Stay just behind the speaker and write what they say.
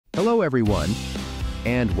Hello everyone,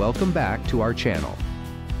 and welcome back to our channel.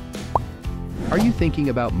 Are you thinking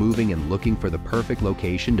about moving and looking for the perfect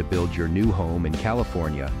location to build your new home in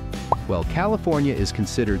California? Well, California is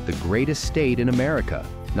considered the greatest state in America,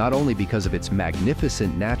 not only because of its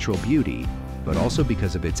magnificent natural beauty, but also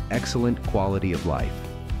because of its excellent quality of life.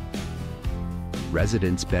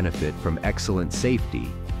 Residents benefit from excellent safety,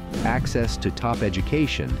 access to top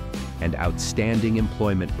education, and outstanding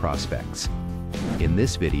employment prospects. In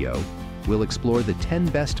this video, we'll explore the 10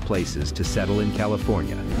 best places to settle in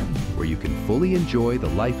California, where you can fully enjoy the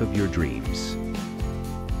life of your dreams.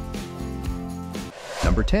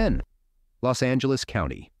 Number 10. Los Angeles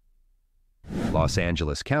County. Los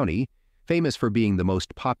Angeles County, famous for being the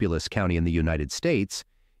most populous county in the United States,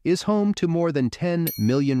 is home to more than 10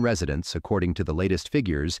 million residents according to the latest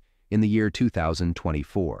figures in the year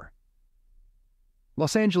 2024.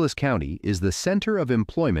 Los Angeles County is the center of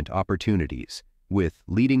employment opportunities, with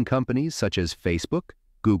leading companies such as Facebook,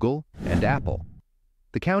 Google, and Apple.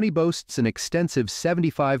 The county boasts an extensive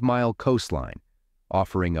 75-mile coastline,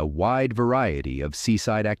 offering a wide variety of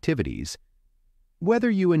seaside activities. Whether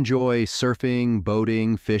you enjoy surfing,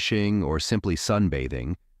 boating, fishing, or simply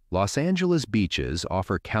sunbathing, Los Angeles beaches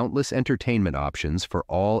offer countless entertainment options for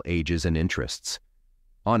all ages and interests.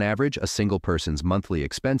 On average, a single person's monthly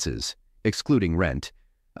expenses, excluding rent,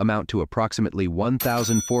 amount to approximately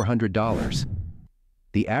 $1,400.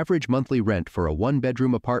 The average monthly rent for a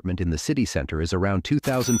one-bedroom apartment in the city center is around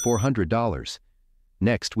 $2,400.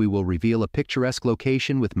 Next, we will reveal a picturesque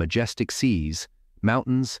location with majestic seas,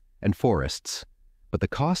 mountains, and forests. But the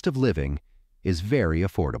cost of living is very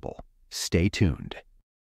affordable. Stay tuned.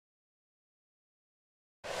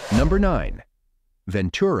 Number 9.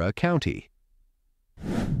 Ventura County.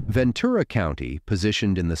 Ventura County,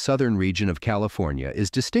 positioned in the southern region of California,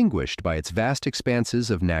 is distinguished by its vast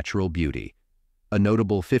expanses of natural beauty. A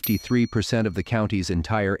notable 53% of the county's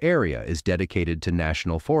entire area is dedicated to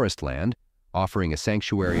national forest land, offering a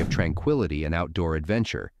sanctuary of tranquility and outdoor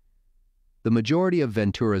adventure. The majority of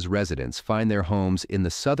Ventura's residents find their homes in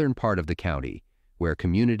the southern part of the county, where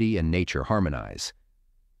community and nature harmonize.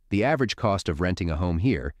 The average cost of renting a home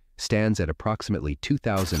here stands at approximately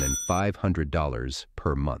 $2,500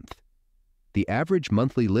 per month. The average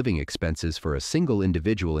monthly living expenses for a single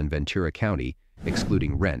individual in Ventura County,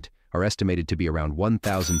 excluding rent, are estimated to be around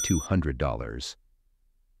 $1,200.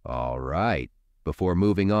 All right, before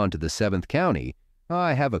moving on to the 7th county,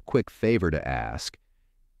 I have a quick favor to ask.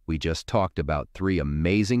 We just talked about 3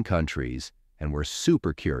 amazing countries, and we're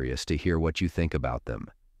super curious to hear what you think about them.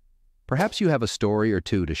 Perhaps you have a story or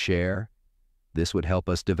two to share? This would help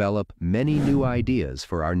us develop many new ideas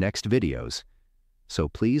for our next videos. So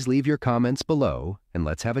please leave your comments below and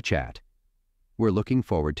let's have a chat. We're looking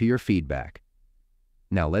forward to your feedback.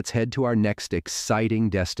 Now let's head to our next exciting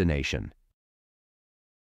destination.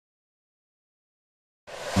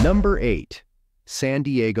 Number 8. San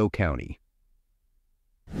Diego County.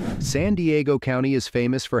 San Diego County is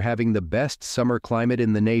famous for having the best summer climate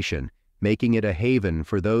in the nation, making it a haven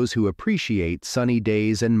for those who appreciate sunny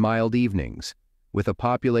days and mild evenings. With a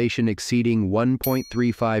population exceeding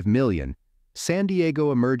 1.35 million, San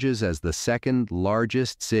Diego emerges as the second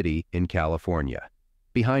largest city in California,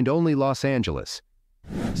 behind only Los Angeles.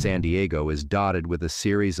 San Diego is dotted with a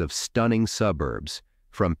series of stunning suburbs,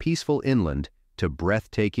 from peaceful inland to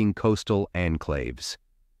breathtaking coastal enclaves.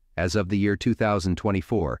 As of the year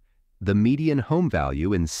 2024, the median home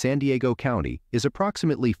value in San Diego County is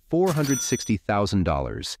approximately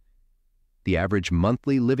 $460,000. The average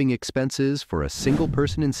monthly living expenses for a single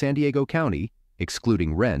person in San Diego County,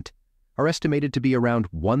 excluding rent, are estimated to be around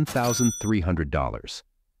 $1,300.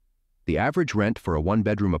 The average rent for a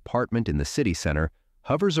one-bedroom apartment in the city center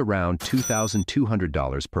hovers around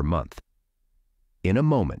 $2,200 per month. In a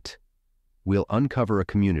moment, we'll uncover a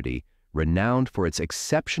community renowned for its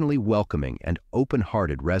exceptionally welcoming and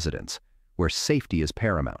open-hearted residents, where safety is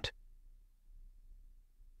paramount.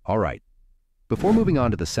 All right, before moving on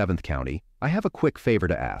to the 7th county, I have a quick favor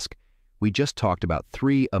to ask. We just talked about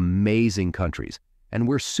 3 amazing countries, and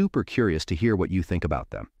we're super curious to hear what you think about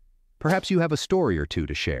them. Perhaps you have a story or two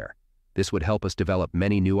to share. This would help us develop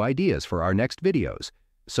many new ideas for our next videos.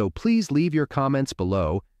 So please leave your comments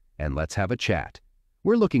below and let's have a chat.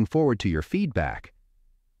 We're looking forward to your feedback.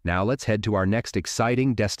 Now let's head to our next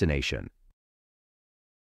exciting destination.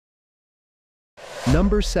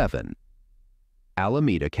 Number 7.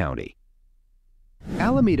 Alameda County.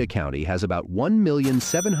 Alameda County has about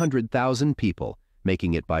 1,700,000 people,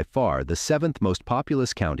 making it by far the 7th most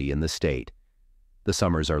populous county in the state. The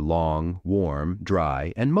summers are long, warm,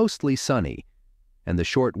 dry, and mostly sunny, and the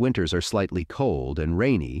short winters are slightly cold and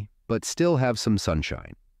rainy, but still have some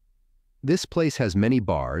sunshine. This place has many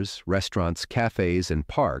bars, restaurants, cafes, and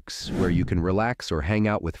parks where you can relax or hang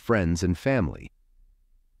out with friends and family.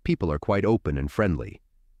 People are quite open and friendly.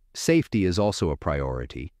 Safety is also a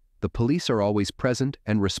priority. The police are always present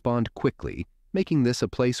and respond quickly, making this a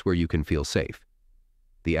place where you can feel safe.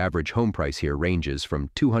 The average home price here ranges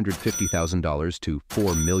from $250,000 to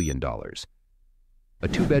 $4 million. A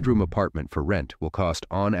two-bedroom apartment for rent will cost,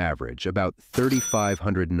 on average, about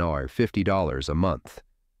 $3,550 a month.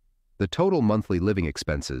 The total monthly living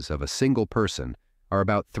expenses of a single person are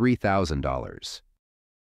about $3,000.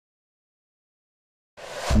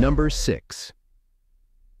 Number 6.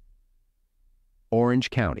 Orange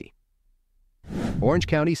County. Orange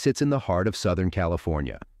County sits in the heart of Southern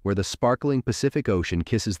California, where the sparkling Pacific Ocean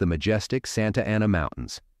kisses the majestic Santa Ana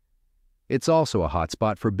Mountains. It's also a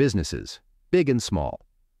hotspot for businesses, big and small.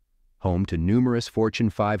 Home to numerous Fortune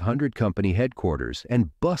 500 company headquarters and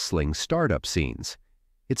bustling startup scenes.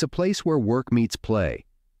 It's a place where work meets play.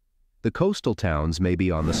 The coastal towns may be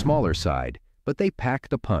on the smaller side, but they pack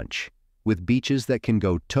the punch, with beaches that can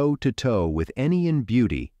go toe-to-toe with any in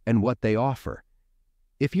beauty and what they offer.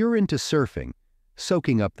 If you're into surfing,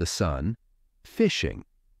 soaking up the sun, fishing,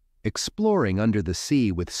 exploring under the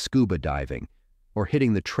sea with scuba diving, or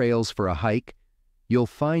hitting the trails for a hike, you'll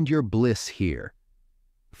find your bliss here.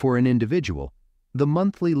 For an individual, the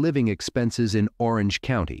monthly living expenses in Orange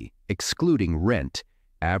County, excluding rent,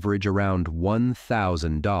 average around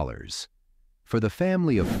 $1,000. For the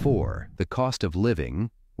family of 4, the cost of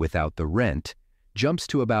living, without the rent, jumps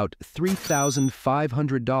to about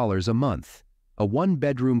 $3,500 a month. A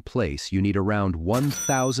one-bedroom place, you need around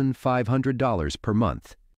 $1,500 per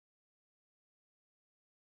month.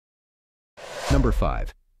 Number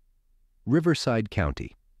 5. Riverside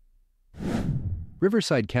County.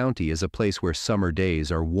 Riverside County is a place where summer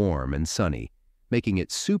days are warm and sunny, making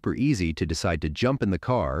it super easy to decide to jump in the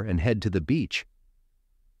car and head to the beach.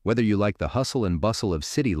 Whether you like the hustle and bustle of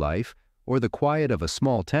city life or the quiet of a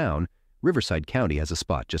small town, Riverside County has a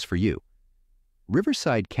spot just for you.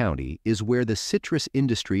 Riverside County is where the citrus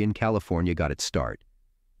industry in California got its start.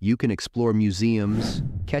 You can explore museums,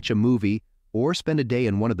 catch a movie, or spend a day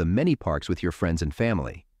in one of the many parks with your friends and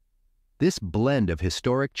family. This blend of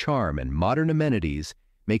historic charm and modern amenities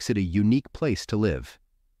makes it a unique place to live.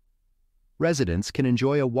 Residents can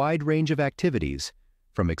enjoy a wide range of activities,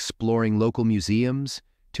 from exploring local museums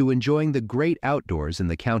to enjoying the great outdoors in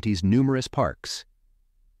the county's numerous parks.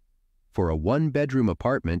 For a one-bedroom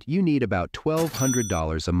apartment, you need about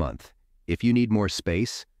 $1,200 a month. If you need more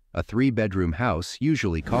space, a 3-bedroom house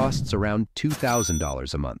usually costs around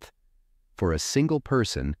 $2,000 a month. For a single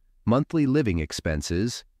person, monthly living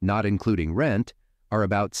expenses, not including rent, are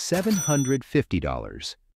about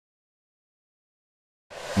 $750.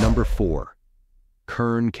 Number 4.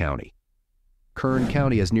 Kern County. Kern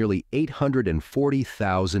County has nearly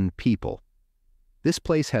 840,000 people. This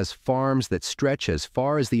place has farms that stretch as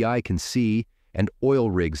far as the eye can see, and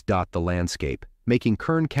oil rigs dot the landscape, making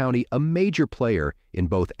Kern County a major player in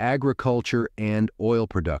both agriculture and oil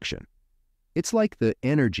production. It's like the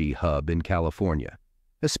energy hub in California,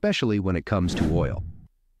 especially when it comes to oil.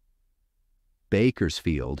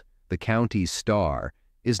 Bakersfield, the county's star,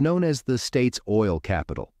 is known as the state's oil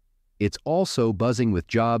capital. It's also buzzing with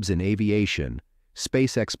jobs in aviation,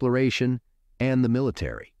 space exploration, and the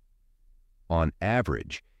military. On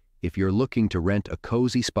average, if you're looking to rent a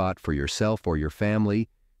cozy spot for yourself or your family,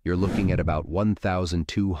 you're looking at about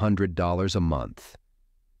 $1,200 a month.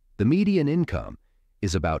 The median income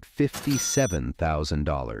is about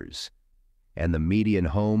 $57,000, and the median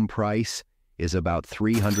home price is about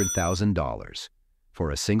 $300,000.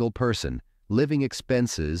 For a single person, living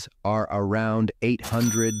expenses are around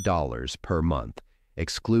 $800 per month,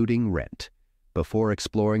 excluding rent. Before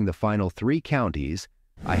exploring the final 3 counties,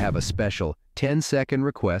 I have a special 10-second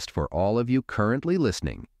request for all of you currently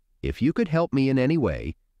listening. If you could help me in any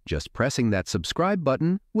way, just pressing that subscribe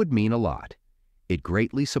button would mean a lot. It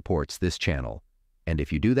greatly supports this channel. And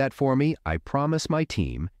if you do that for me, I promise my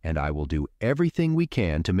team and I will do everything we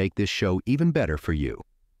can to make this show even better for you.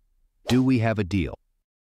 Do we have a deal?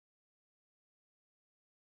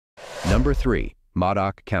 Number 3.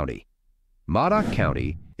 Modoc County. Modoc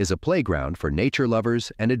County is a playground for nature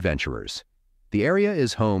lovers and adventurers. The area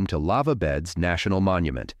is home to Lava Beds National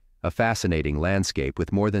Monument, a fascinating landscape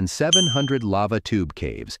with more than 700 lava tube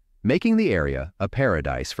caves, making the area a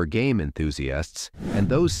paradise for game enthusiasts and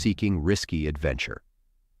those seeking risky adventure.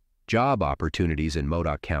 Job opportunities in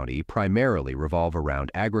Modoc County primarily revolve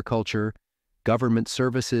around agriculture, government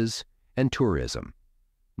services, and tourism.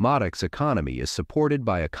 Modoc's economy is supported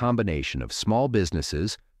by a combination of small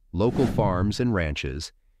businesses, local farms and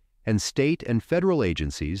ranches, and state and federal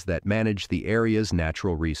agencies that manage the area's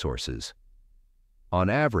natural resources. On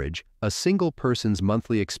average, a single person's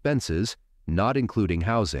monthly expenses, not including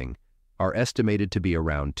housing, are estimated to be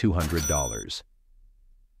around $200.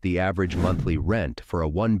 The average monthly rent for a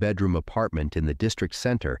one-bedroom apartment in the district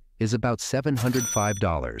center is about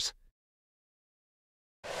 $705.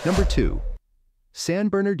 Number 2. San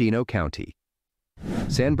Bernardino County.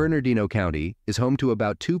 San Bernardino County is home to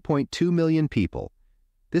about 2.2 million people.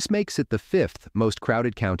 This makes it the 5th most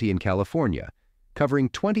crowded county in California, covering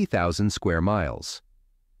 20,000 square miles.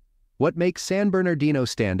 What makes San Bernardino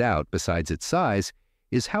stand out, besides its size,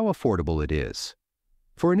 is how affordable it is.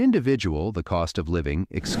 For an individual, the cost of living,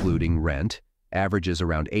 excluding rent, averages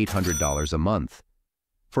around $800 a month.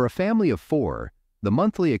 For a family of 4, the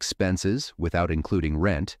monthly expenses, without including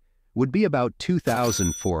rent, would be about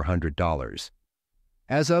 $2,400.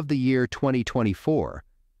 As of the year 2024,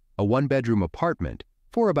 a one-bedroom apartment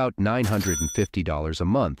for about $950 a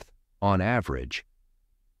month on average.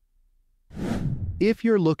 If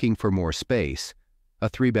you're looking for more space, a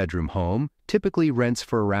 3-bedroom home typically rents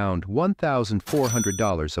for around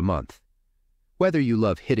 $1,400 a month. Whether you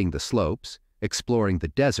love hitting the slopes, exploring the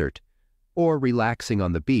desert, or relaxing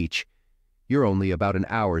on the beach, you're only about an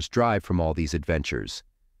hour's drive from all these adventures.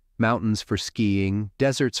 Mountains for skiing,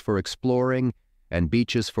 deserts for exploring, and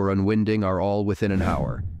beaches for unwinding are all within an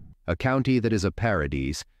hour. A county that is a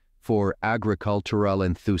paradise for agricultural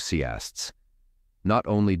enthusiasts. Not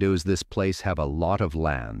only does this place have a lot of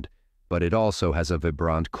land, but it also has a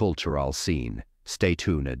vibrant cultural scene. Stay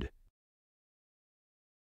tuned.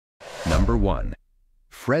 Number 1.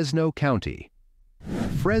 Fresno County.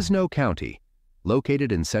 Fresno County,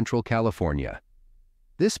 located in Central California.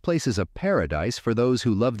 This place is a paradise for those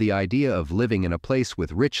who love the idea of living in a place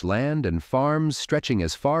with rich land and farms stretching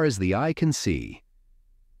as far as the eye can see.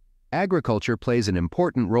 Agriculture plays an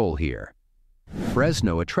important role here.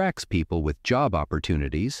 Fresno attracts people with job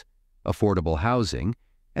opportunities, affordable housing,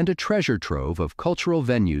 and a treasure trove of cultural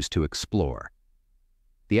venues to explore.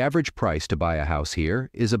 The average price to buy a house here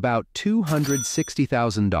is about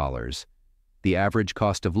 $260,000. The average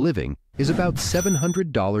cost of living is about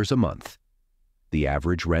 $700 a month. The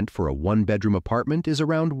average rent for a one-bedroom apartment is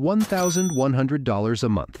around $1,100 a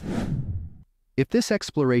month. If this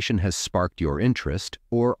exploration has sparked your interest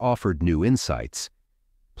or offered new insights,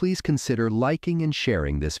 please consider liking and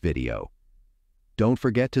sharing this video. Don't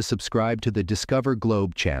forget to subscribe to the Discover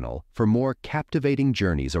Globe channel for more captivating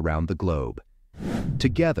journeys around the globe.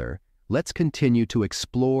 Together, let's continue to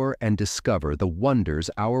explore and discover the wonders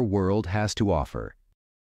our world has to offer.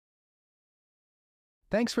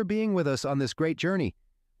 Thanks for being with us on this great journey.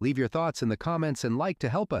 Leave your thoughts in the comments and like to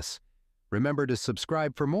help us. Remember to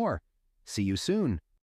subscribe for more. See you soon.